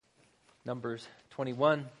Numbers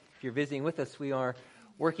 21. If you're visiting with us, we are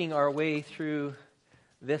working our way through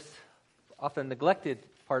this often neglected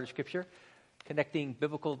part of Scripture, connecting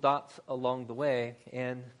biblical dots along the way.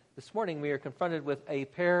 And this morning we are confronted with a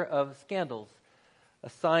pair of scandals, a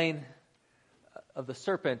sign of the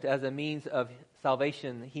serpent as a means of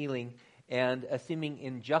salvation, healing, and a seeming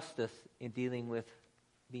injustice in dealing with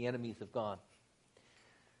the enemies of God.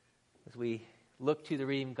 As we look to the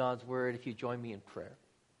reading of God's Word, if you join me in prayer.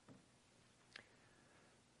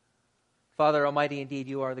 Father Almighty, indeed,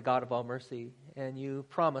 you are the God of all mercy, and you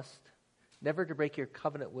promised never to break your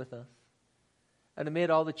covenant with us. And amid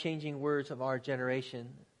all the changing words of our generation,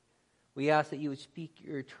 we ask that you would speak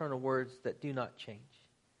your eternal words that do not change,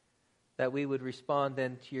 that we would respond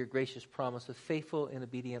then to your gracious promise of faithful and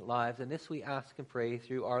obedient lives. And this we ask and pray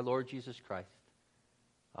through our Lord Jesus Christ.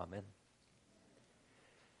 Amen.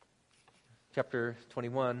 Chapter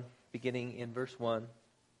 21, beginning in verse 1.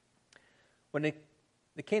 When the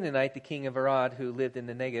Canaanite, the king of Arad, who lived in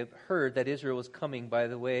the Negev, heard that Israel was coming by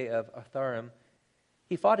the way of Atharim,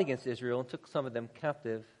 he fought against Israel and took some of them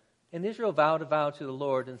captive. And Israel vowed a vow to the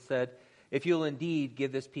Lord and said, "If you'll indeed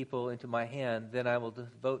give this people into my hand, then I will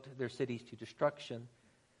devote their cities to destruction."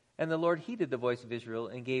 And the Lord heeded the voice of Israel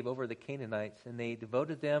and gave over the Canaanites, and they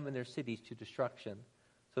devoted them and their cities to destruction.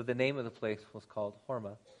 So the name of the place was called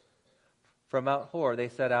Hormah. From Mount Hor they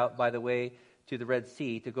set out by the way to the Red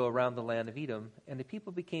Sea to go around the land of Edom. And the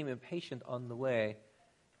people became impatient on the way.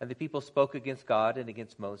 And the people spoke against God and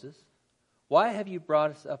against Moses. "Why have you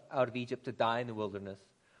brought us up out of Egypt to die in the wilderness?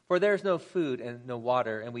 For there is no food and no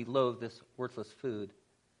water, and we loathe this worthless food."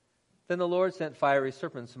 Then the Lord sent fiery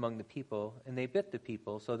serpents among the people, and they bit the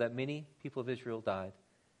people, so that many people of Israel died.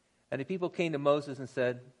 And the people came to Moses and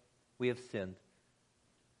said, "We have sinned,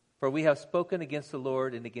 for we have spoken against the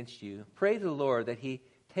Lord and against you. Pray to the Lord that he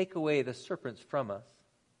take away the serpents from us."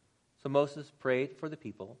 So Moses prayed for the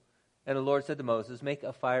people, and the Lord said to Moses, "Make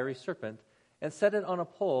a fiery serpent and set it on a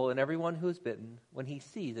pole, and everyone who is bitten, when he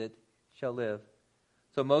sees it, shall live."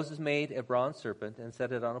 So Moses made a bronze serpent and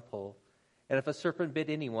set it on a pole. And if a serpent bit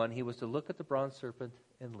anyone, he was to look at the bronze serpent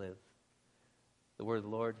and live. The word of the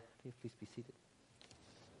Lord. Please be seated.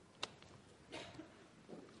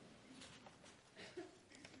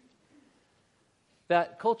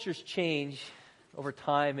 That cultures change over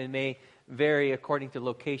time and may vary according to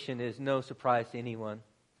location is no surprise to anyone.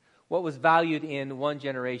 What was valued in one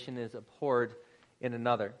generation is abhorred in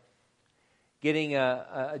another. Getting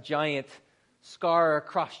a giant scar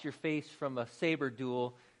across your face from a saber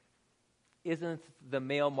duel isn't the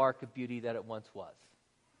male mark of beauty that it once was.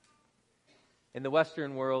 In the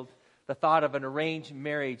Western world, the thought of an arranged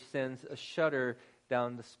marriage sends a shudder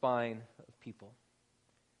down the spine of people.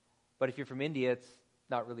 But if you're from India, it's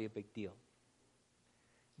not really a big deal.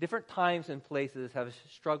 Different times and places have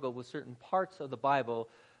struggled with certain parts of the Bible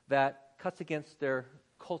that cuts against their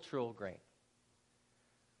cultural grain.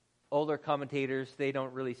 Older commentators, they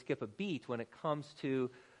don't really skip a beat when it comes to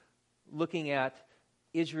looking at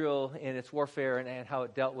Israel and its warfare and how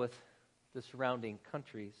it dealt with the surrounding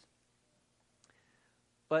countries.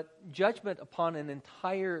 But judgment upon an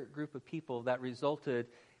entire group of people that resulted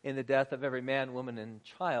in the death of every man, woman, and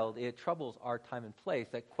child, it troubles our time and place.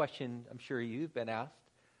 That question, I'm sure you've been asked,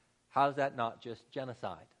 how is that not just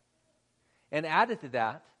genocide? And added to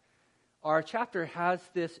that, our chapter has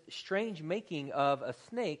this strange making of a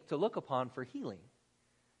snake to look upon for healing.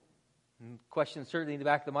 And the question certainly in the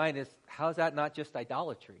back of the mind is, how is that not just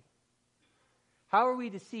idolatry? How are we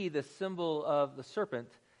to see the symbol of the serpent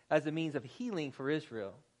as a means of healing for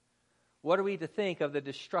Israel? What are we to think of the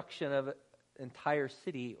destruction of an entire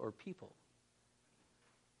city or people?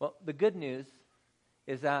 Well, the good news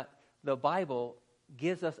is that the Bible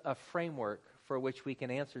gives us a framework for which we can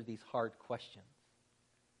answer these hard questions.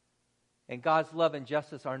 And God's love and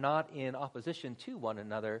justice are not in opposition to one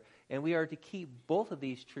another, and we are to keep both of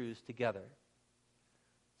these truths together.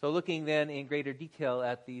 So looking then in greater detail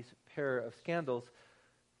at these pair of scandals,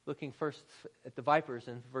 looking first at the vipers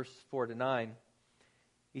in verse 4 to 9,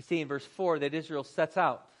 you see in verse 4 that Israel sets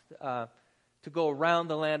out to go around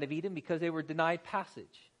the land of Edom because they were denied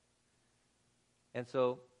passage. And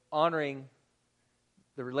so honoring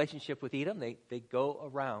the relationship with Edom, they go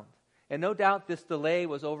around. And no doubt this delay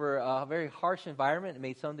was over a very harsh environment. It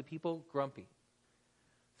made some of the people grumpy.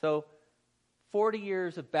 So 40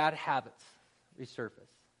 years of bad habits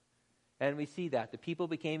resurface. And we see that. The people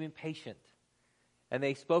became impatient. And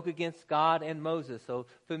they spoke against God and Moses. So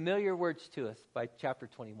familiar words to us by chapter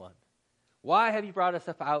 21. "Why have you brought us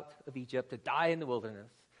up out of Egypt to die in the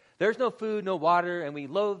wilderness? There's no food, no water, and we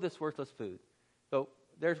loathe this worthless food." So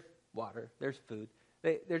there's water, there's food.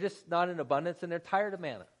 They're just not in abundance, and they're tired of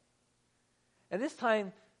manna. And this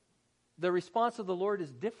time, the response of the Lord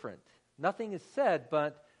is different. Nothing is said,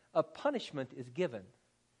 but a punishment is given.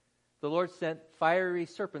 The Lord sent fiery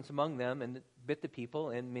serpents among them and bit the people,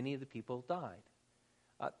 and many of the people died.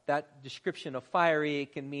 That description of fiery,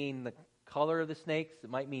 it can mean the color of the snakes. It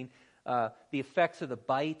might mean the effects of the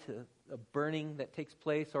bite, a burning that takes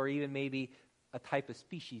place, or even maybe a type of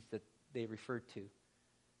species that they referred to.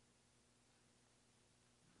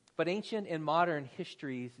 But ancient and modern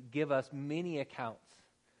histories give us many accounts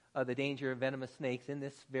of the danger of venomous snakes in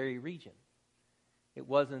this very region. It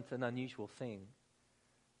wasn't an unusual thing.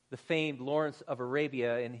 The famed Lawrence of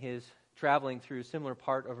Arabia, in his traveling through a similar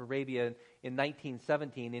part of Arabia in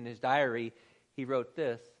 1917, in his diary, he wrote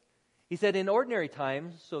this. He said, "In ordinary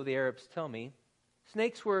times, so the Arabs tell me,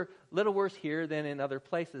 snakes were little worse here than in other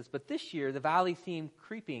places. But this year, the valley seemed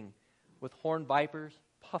creeping with horned vipers,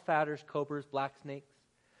 puff adders, cobras, black snakes.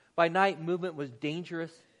 By night, movement was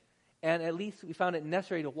dangerous, and at least we found it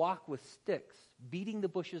necessary to walk with sticks, beating the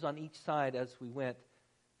bushes on each side as we went,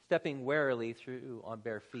 stepping warily through on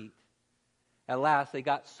bare feet. At last, they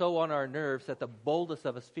got so on our nerves that the boldest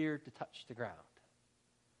of us feared to touch the ground."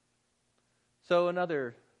 So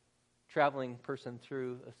another traveling person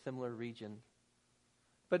through a similar region.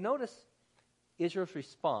 But notice Israel's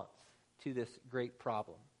response to this great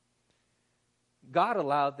problem. God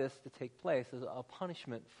allowed this to take place as a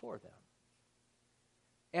punishment for them.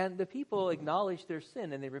 And the people acknowledged their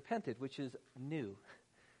sin and they repented, which is new.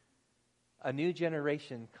 A new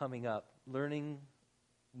generation coming up, learning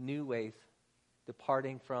new ways,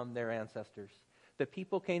 departing from their ancestors. The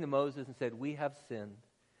people came to Moses and said, "We have sinned.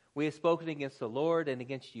 We have spoken against the Lord and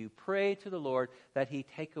against you. Pray to the Lord that he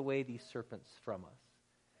take away these serpents from us."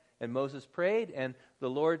 And Moses prayed, and the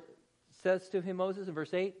Lord says to him, Moses, in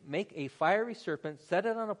verse 8, "Make a fiery serpent, set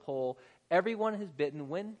it on a pole. Everyone who is bitten,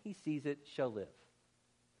 when he sees it, shall live."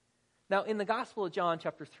 Now, in the Gospel of John,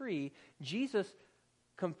 chapter 3, Jesus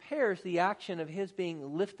compares the action of his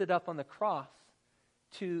being lifted up on the cross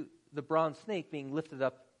to the bronze snake being lifted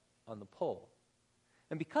up on the pole.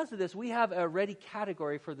 And because of this, we have a ready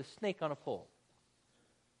category for the snake on a pole.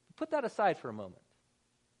 Put that aside for a moment.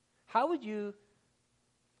 How would you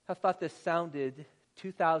have thought this sounded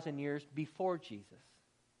 2,000 years before Jesus?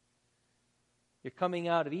 You're coming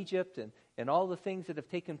out of Egypt and all the things that have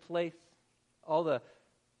taken place, all the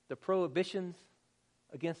prohibitions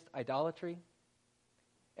against idolatry.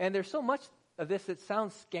 And there's so much of this that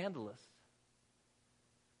sounds scandalous.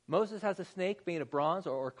 Moses has a snake made of bronze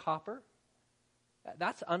or copper.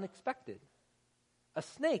 That's unexpected. A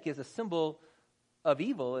snake is a symbol of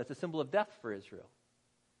evil. It's a symbol of death for Israel.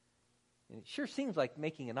 And it sure seems like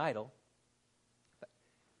making an idol.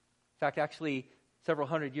 In fact, actually, several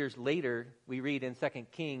hundred years later, we read in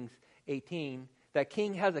 2 Kings 18 that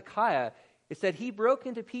King Hezekiah, it said he broke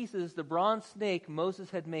into pieces the bronze snake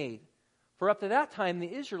Moses had made. For up to that time,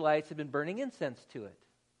 the Israelites had been burning incense to it.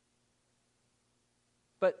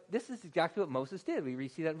 But this is exactly what Moses did. We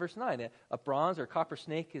see that in verse 9. A bronze or copper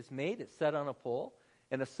snake is made, it's set on a pole,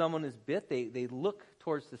 and if someone is bit, they look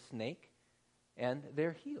towards the snake, and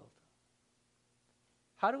they're healed.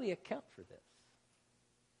 How do we account for this?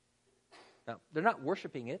 Now, they're not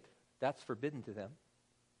worshiping it. That's forbidden to them.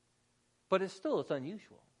 But it's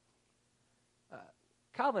unusual.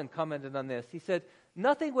 Calvin commented on this. He said,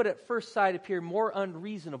 "Nothing would at first sight appear more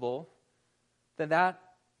unreasonable than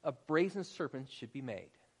that a brazen serpent should be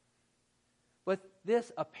made. But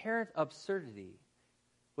this apparent absurdity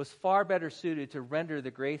was far better suited to render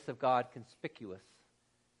the grace of God conspicuous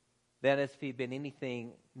than if he had been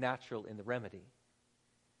anything natural in the remedy."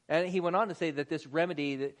 And he went on to say that this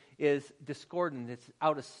remedy that is discordant, it's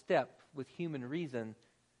out of step with human reason,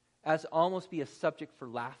 as almost be a subject for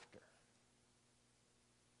laughter.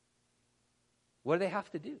 What do they have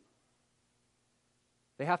to do?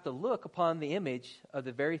 They have to look upon the image of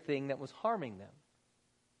the very thing that was harming them.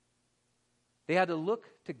 They had to look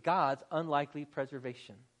to God's unlikely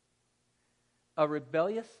preservation. A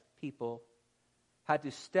rebellious people had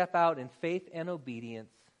to step out in faith and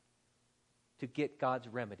obedience to get God's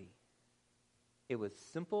remedy. It was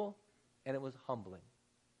simple and it was humbling.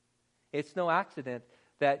 It's no accident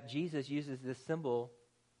that Jesus uses this symbol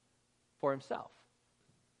for himself.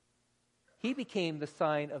 He became the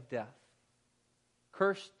sign of death.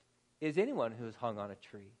 Cursed is anyone who is hung on a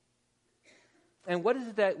tree. And what is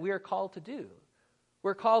it that we are called to do?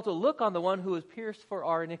 We're called to look on the one who was pierced for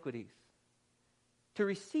our iniquities, to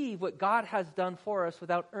receive what God has done for us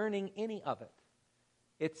without earning any of it.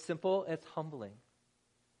 It's simple, it's humbling.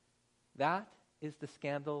 That is the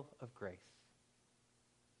scandal of grace.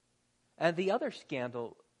 And the other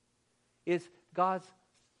scandal is God's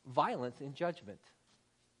violence in judgment.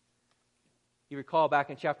 You recall back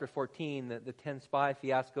in chapter 14, the 10 spy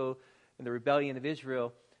fiasco and the rebellion of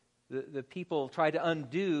Israel. The people tried to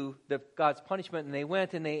undo God's punishment, and they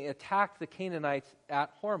went and they attacked the Canaanites at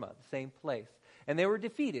Hormah, the same place. And they were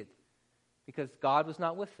defeated because God was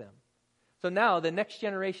not with them. So now the next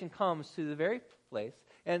generation comes to the very place,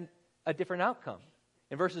 and a different outcome.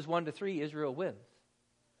 In verses 1 to 3, Israel wins.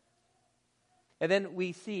 And then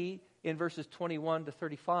we see in verses 21 to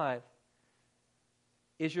 35,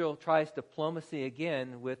 Israel tries diplomacy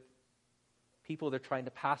again with people they're trying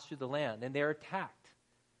to pass through the land, and they're attacked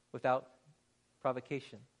without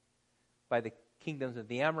provocation by the kingdoms of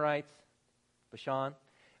the Amorites, Bashan.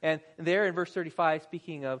 And there in verse 35,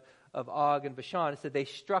 speaking of Og and Bashan, it said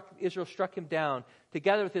Israel struck him down,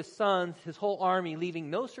 together with his sons, his whole army,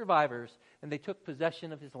 leaving no survivors, and they took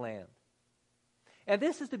possession of his land. And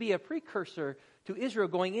this is to be a precursor to Israel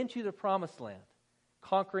going into the promised land,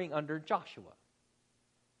 conquering under Joshua.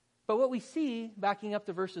 But what we see, backing up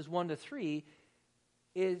to verses 1 to 3,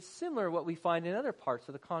 is similar to what we find in other parts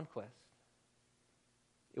of the conquest.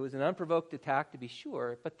 It was an unprovoked attack, to be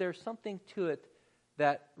sure, but there's something to it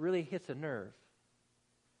that really hits a nerve.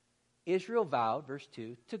 Israel vowed, verse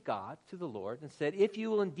 2, to God, to the Lord, and said, "If you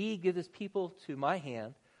will indeed give this people to my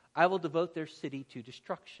hand, I will devote their city to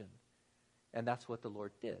destruction." And that's what the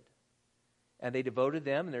Lord did. And they devoted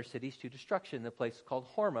them and their cities to destruction in a place called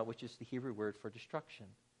Hormah, which is the Hebrew word for destruction.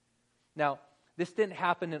 Now, this didn't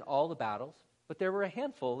happen in all the battles, but there were a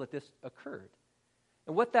handful that this occurred.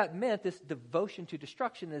 And what that meant, this devotion to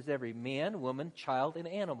destruction, is every man, woman, child, and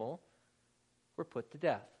animal were put to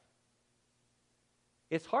death.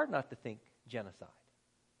 It's hard not to think genocide.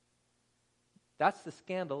 That's the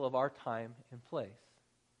scandal of our time and place.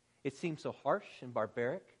 It seems so harsh and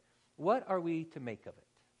barbaric. What are we to make of it?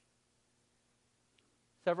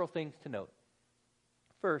 Several things to note.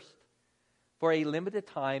 First, for a limited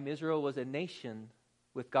time, Israel was a nation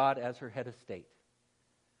with God as her head of state.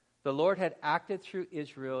 The Lord had acted through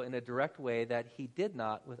Israel in a direct way that he did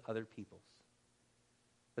not with other peoples.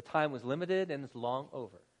 The time was limited and is long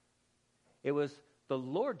over. It was the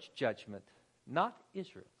Lord's judgment, not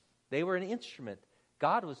Israel's. They were an instrument.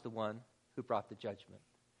 God was the one who brought the judgment.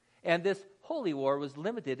 And this holy war was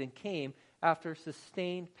limited and came after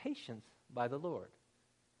sustained patience by the Lord.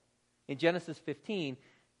 In Genesis 15,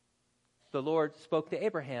 the Lord spoke to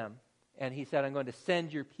Abraham, and he said, "I'm going to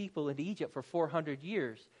send your people into Egypt for 400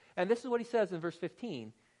 years. And this is what he says in verse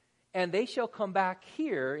 15. "And they shall come back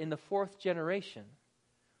here in the 4th generation,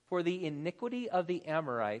 for the iniquity of the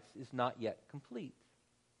Amorites is not yet complete."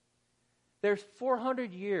 There's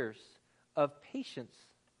 400 years of patience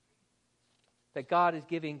that God is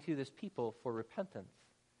giving to this people for repentance,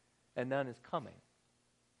 and none is coming.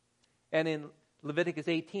 And in Leviticus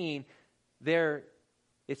 18, there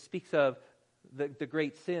it speaks of the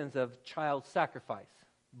great sins of child sacrifice,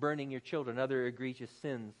 burning your children, other egregious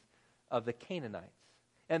sins of the Canaanites.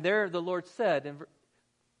 And there the Lord said in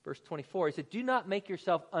verse 24, he said, "Do not make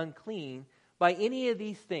yourself unclean by any of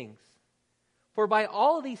these things. For by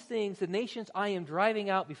all of these things, the nations I am driving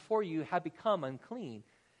out before you have become unclean,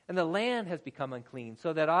 and the land has become unclean,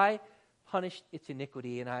 so that I punished its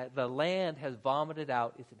iniquity, and the land has vomited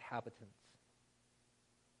out its inhabitants."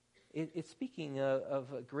 It's speaking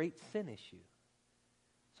of a great sin issue.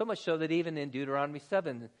 So much so that even in Deuteronomy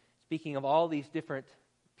 7, speaking of all these different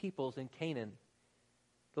peoples in Canaan,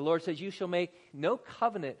 the Lord says, "You shall make no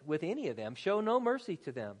covenant with any of them, show no mercy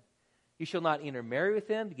to them. You shall not intermarry with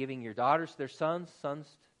them, giving your daughters to their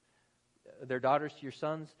sons, their daughters to your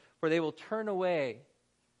sons, for they will turn away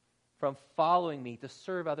from following me to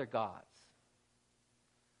serve other gods."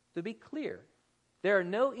 To be clear, there are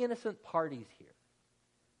no innocent parties here,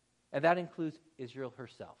 and that includes Israel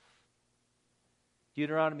herself.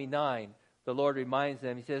 Deuteronomy 9, the Lord reminds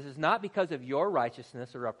them, he says, "It's not because of your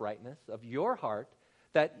righteousness or uprightness of your heart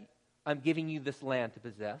that I'm giving you this land to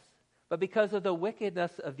possess, but because of the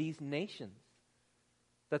wickedness of these nations,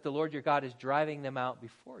 that the Lord your God is driving them out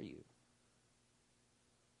before you."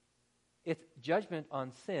 It's judgment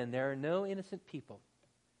on sin. There are no innocent people.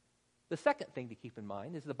 The second thing to keep in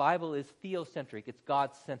mind is the Bible is theocentric. It's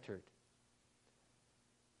God-centered.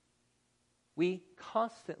 We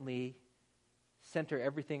constantly center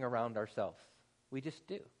everything around ourselves. We just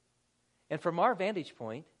do. And from our vantage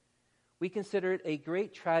point, we consider it a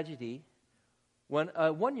great tragedy when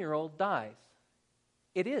a 1-year-old dies.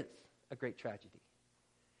 It is a great tragedy.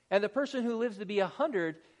 And the person who lives to be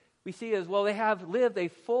 100, we see as, well, they have lived a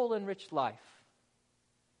full and rich life.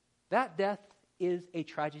 That death is a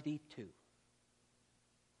tragedy too.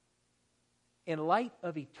 In light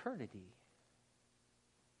of eternity,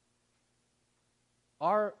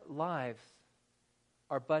 our lives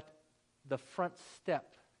are but the front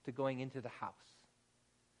step to going into the house.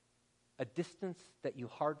 A distance that you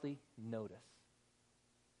hardly notice.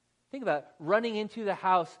 Think about it. Running into the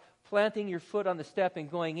house, planting your foot on the step and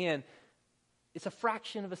going in. It's a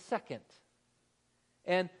fraction of a second.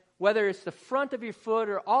 And whether it's the front of your foot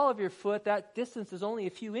or all of your foot, that distance is only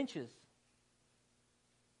a few inches.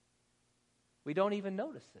 We don't even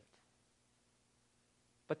notice it.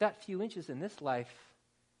 But that few inches in this life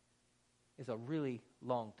is a really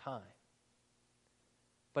long time.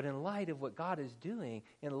 But in light of what God is doing,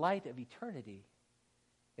 in light of eternity,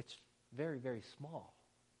 it's very, very small.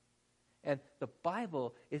 And the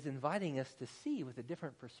Bible is inviting us to see with a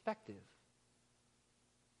different perspective.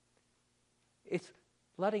 It's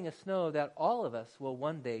letting us know that all of us will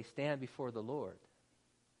one day stand before the Lord.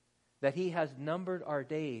 That He has numbered our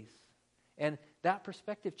days. And that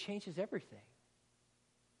perspective changes everything.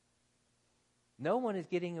 No one is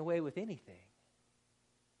getting away with anything.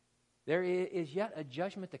 There is yet a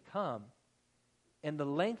judgment to come. And the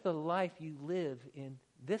length of life you live in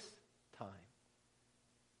this time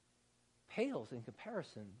pales in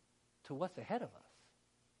comparison to what's ahead of us.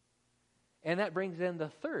 And that brings in the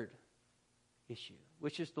third issue,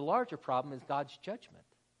 which is the larger problem, is God's judgment.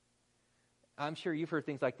 I'm sure you've heard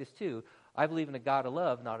things like this too. I believe in a God of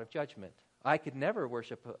love, not of judgment. I could never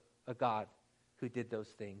worship a God who did those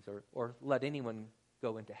things or let anyone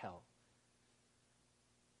go into hell.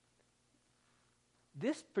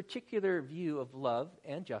 This particular view of love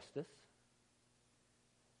and justice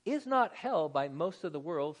is not held by most of the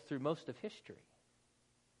world through most of history.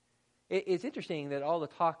 It's interesting that all the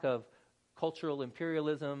talk of cultural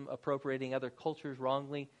imperialism, appropriating other cultures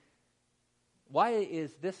wrongly, why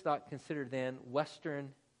is this not considered then Western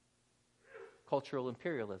cultural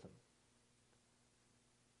imperialism?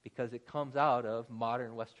 Because it comes out of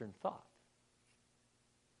modern Western thought.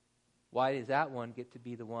 Why does that one get to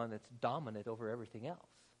be the one that's dominant over everything else?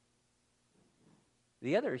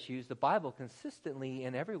 The other issue is the Bible consistently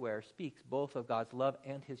and everywhere speaks both of God's love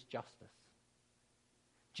and His justice.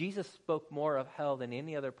 Jesus spoke more of hell than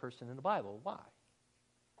any other person in the Bible. Why?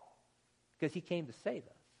 Because He came to save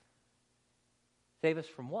us. Save us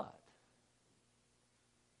from what?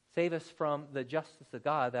 Save us from the justice of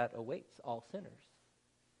God that awaits all sinners.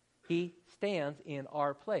 He stands in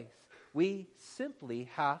our place. We simply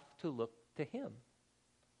have to look to Him.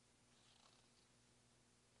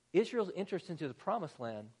 Israel's entrance into the promised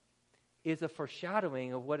land is a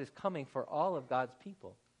foreshadowing of what is coming for all of God's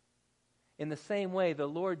people. In the same way, the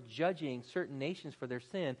Lord judging certain nations for their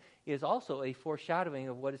sin is also a foreshadowing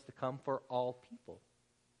of what is to come for all people.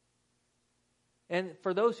 And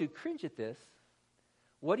for those who cringe at this,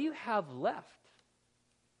 what do you have left?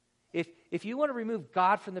 If you want to remove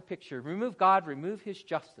God from the picture, remove God, remove His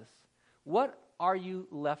justice, what are you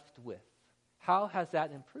left with? How has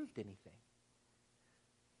that improved anything?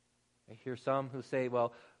 I hear some who say,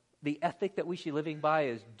 well, the ethic that we should be living by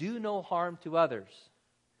is do no harm to others.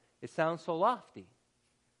 It sounds so lofty.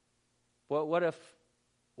 Well, what if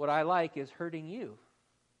what I like is hurting you?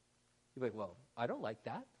 You're like, well, I don't like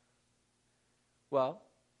that. Well,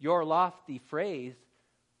 your lofty phrase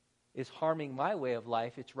is harming my way of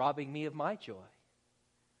life. It's robbing me of my joy.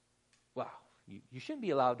 Well, you shouldn't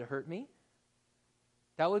be allowed to hurt me.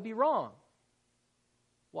 That would be wrong.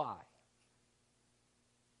 Why?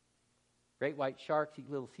 Great white sharks eat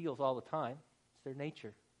little seals all the time. It's their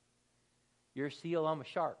nature. You're a seal, I'm a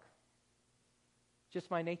shark. Just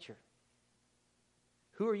my nature.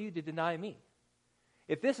 Who are you to deny me?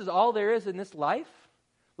 If this is all there is in this life,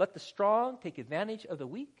 let the strong take advantage of the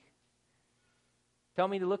weak. Tell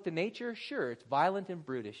me to look to nature? Sure, it's violent and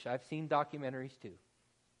brutish. I've seen documentaries too.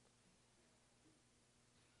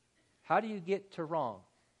 How do you get to wrong?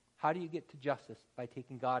 How do you get to justice? By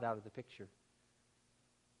taking God out of the picture.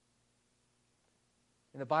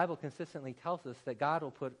 And the Bible consistently tells us that God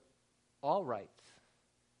will put all rights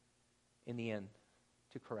in the end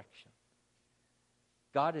to correction.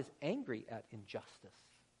 God is angry at injustice.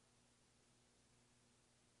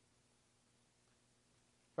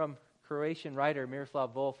 From Croatian writer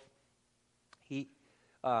Miroslav Volf, he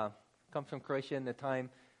comes from Croatia in the time,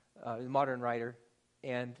 modern writer,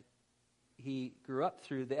 and he grew up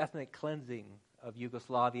through the ethnic cleansing of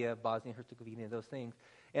Yugoslavia, Bosnia-Herzegovina, those things.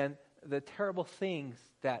 And the terrible things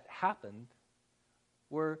that happened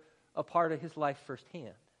were a part of his life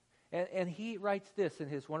firsthand. And he writes this in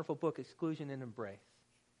his wonderful book, Exclusion and Embrace.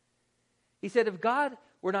 He said, if God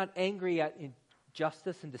were not angry at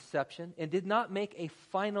injustice and deception and did not make a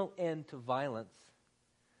final end to violence,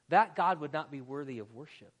 that God would not be worthy of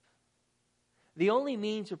worship. The only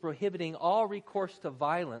means of prohibiting all recourse to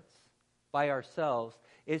violence by ourselves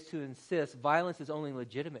is to insist violence is only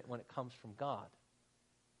legitimate when it comes from God.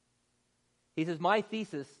 He says, my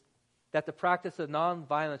thesis that the practice of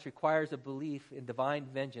nonviolence requires a belief in divine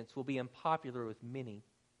vengeance will be unpopular with many.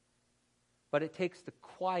 But it takes the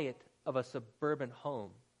quiet of a suburban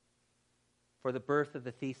home for the birth of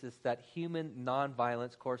the thesis that human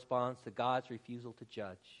nonviolence corresponds to God's refusal to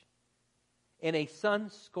judge. In a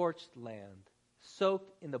sun-scorched land,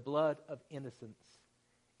 soaked in the blood of innocence,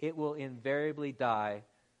 it will invariably die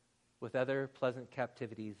with other pleasant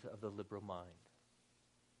captivities of the liberal mind.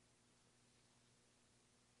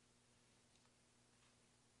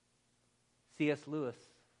 C.S. Lewis,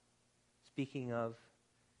 speaking of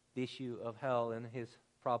the issue of hell and his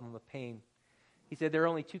problem of pain, he said there are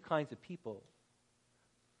only two kinds of people.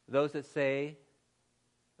 Those that say,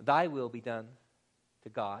 thy will be done to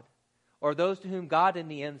God, or those to whom God in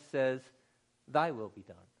the end says, thy will be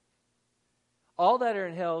done. All that are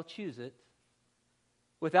in hell choose it.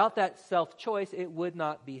 Without that self-choice, it would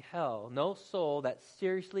not be hell. No soul that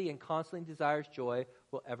seriously and constantly desires joy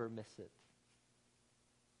will ever miss it.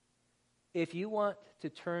 If you want to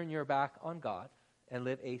turn your back on God and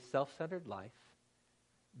live a self-centered life,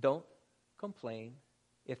 don't complain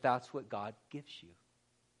if that's what God gives you.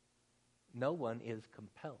 No one is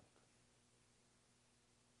compelled.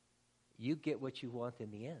 You get what you want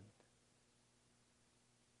in the end.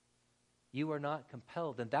 You are not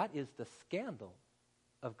compelled, and that is the scandal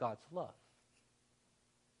of God's love.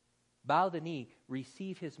 Bow the knee,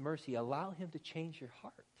 receive his mercy, allow him to change your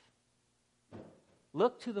heart.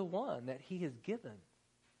 Look to the one that he has given.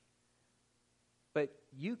 But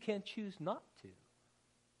you can choose not to.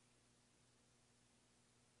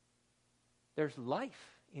 There's life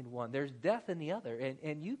in one. There's death in the other.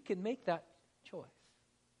 And you can make that choice.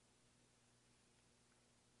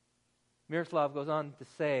 Miroslav goes on to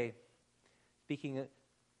say, speaking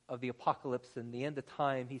of the apocalypse and the end of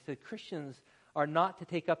time, he said, Christians are not to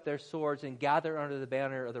take up their swords and gather under the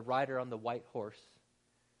banner of the rider on the white horse,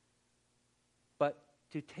 but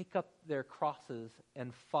to take up their crosses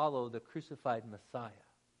and follow the crucified Messiah.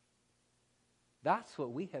 That's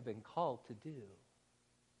what we have been called to do.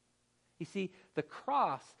 You see, the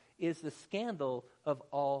cross is the scandal of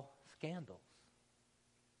all scandals.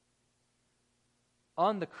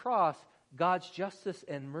 On the cross, God's justice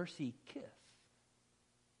and mercy kiss.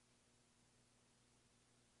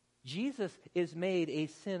 Jesus is made a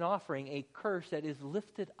sin offering, a curse that is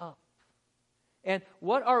lifted up. And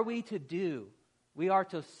what are we to do? We are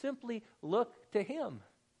to simply look to him.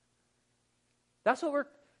 That's what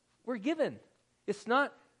we're given. It's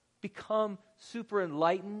not become super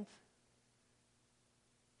enlightened,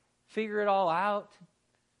 figure it all out,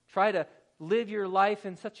 try to live your life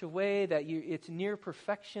in such a way that it's near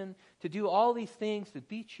perfection, to do all these things, to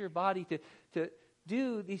beat your body, to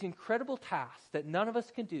do these incredible tasks that none of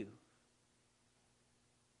us can do.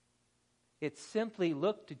 It's simply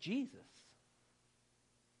look to Jesus.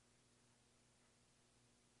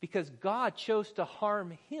 Because God chose to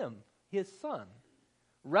harm him, his son,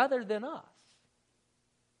 rather than us.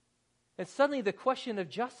 And suddenly the question of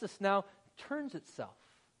justice now turns itself.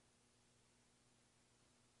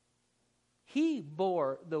 He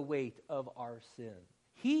bore the weight of our sin.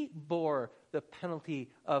 He bore the penalty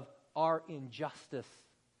of our injustice.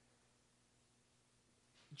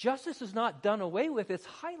 Justice is not done away with, it's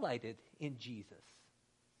highlighted in Jesus.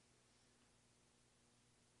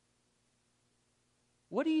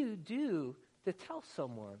 What do you do to tell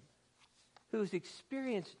someone who's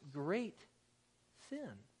experienced great sin?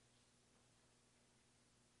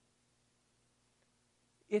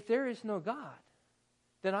 If there is no God,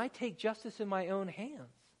 then I take justice in my own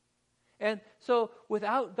hands. And so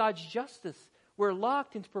without God's justice, we're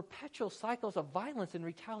locked into perpetual cycles of violence and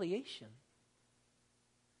retaliation.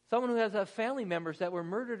 Someone who has family members that were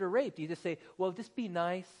murdered or raped, you just say, well, just be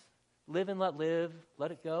nice, live and let live,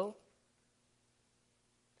 let it go.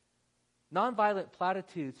 Nonviolent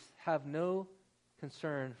platitudes have no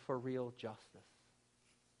concern for real justice.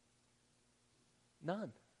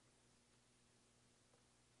 None.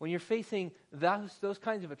 When you're facing those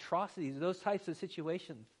kinds of atrocities, those types of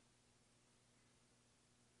situations,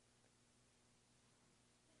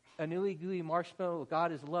 a newly gooey marshmallow,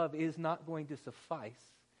 God is love, is not going to suffice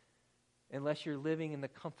unless you're living in the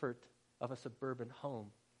comfort of a suburban home,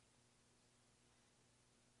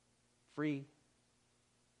 free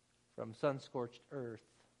from sun-scorched earth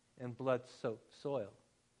and blood-soaked soil.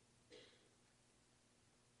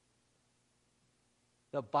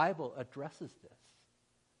 The Bible addresses this.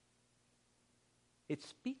 It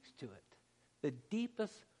speaks to it, the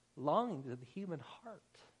deepest longings of the human heart.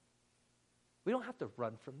 We don't have to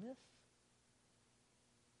run from this.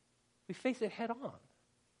 We face it head on.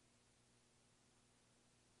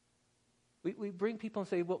 We bring people and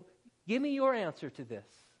say, well, give me your answer to this.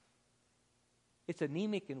 It's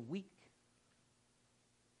anemic and weak.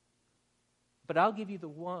 But I'll give you the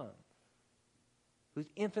one who's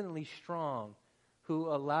infinitely strong, who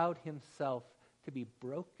allowed himself to be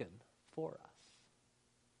broken for us.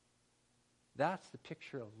 That's the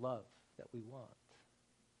picture of love that we want.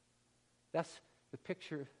 That's the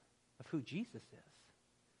picture of who Jesus is.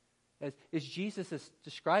 As Jesus is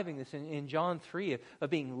describing this in John 3 of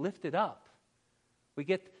being lifted up, we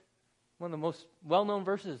get one of the most well-known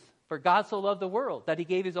verses. For God so loved the world that he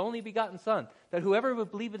gave his only begotten Son, that whoever would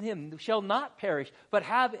believe in him shall not perish, but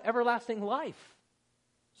have everlasting life.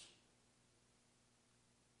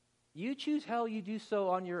 You choose how you do so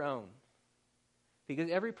on your own, because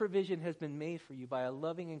every provision has been made for you by a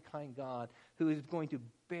loving and kind God who is going to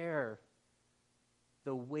bear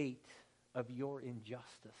the weight of your injustice,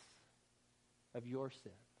 of your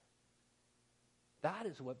sin. That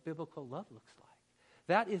is what biblical love looks like.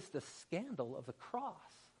 That is the scandal of the cross.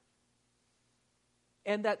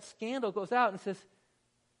 And that scandal goes out and says,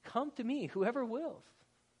 come to me, whoever wills.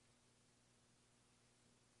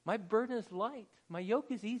 My burden is light. My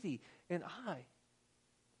yoke is easy. And I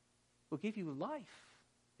will give you life,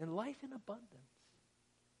 and life in abundance.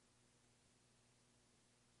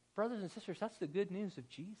 Brothers and sisters, that's the good news of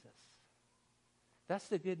Jesus. That's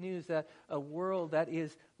the good news that a world that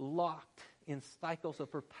is locked in cycles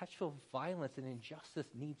of perpetual violence and injustice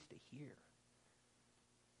needs to hear.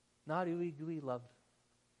 Not ooey gooey love,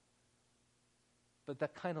 but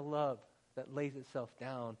that kind of love that lays itself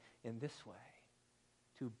down in this way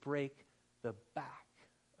to break the back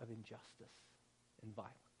of injustice and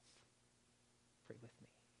violence. Pray with me.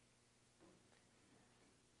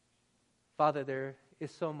 Father, there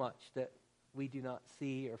is so much that we do not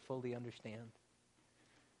see or fully understand.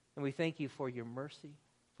 And we thank you for your mercy,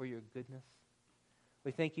 for your goodness.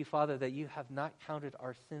 We thank you, Father, that you have not counted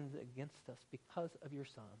our sins against us because of your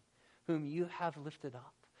Son, whom you have lifted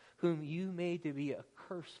up, whom you made to be a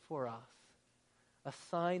curse for us, a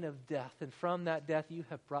sign of death. And from that death you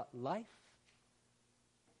have brought life.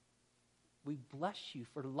 We bless you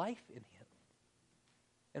for life in him.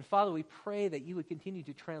 And Father, we pray that you would continue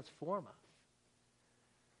to transform us.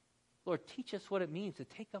 Lord, teach us what it means to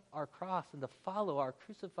take up our cross and to follow our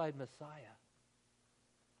crucified Messiah.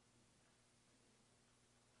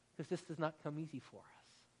 Because this does not come easy for us.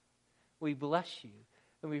 We bless you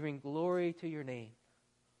and we bring glory to your name,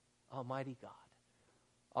 Almighty God.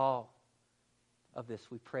 All of this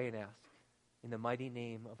we pray and ask in the mighty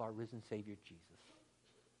name of our risen Savior, Jesus.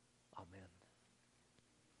 Amen.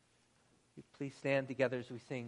 Please stand together as we sing.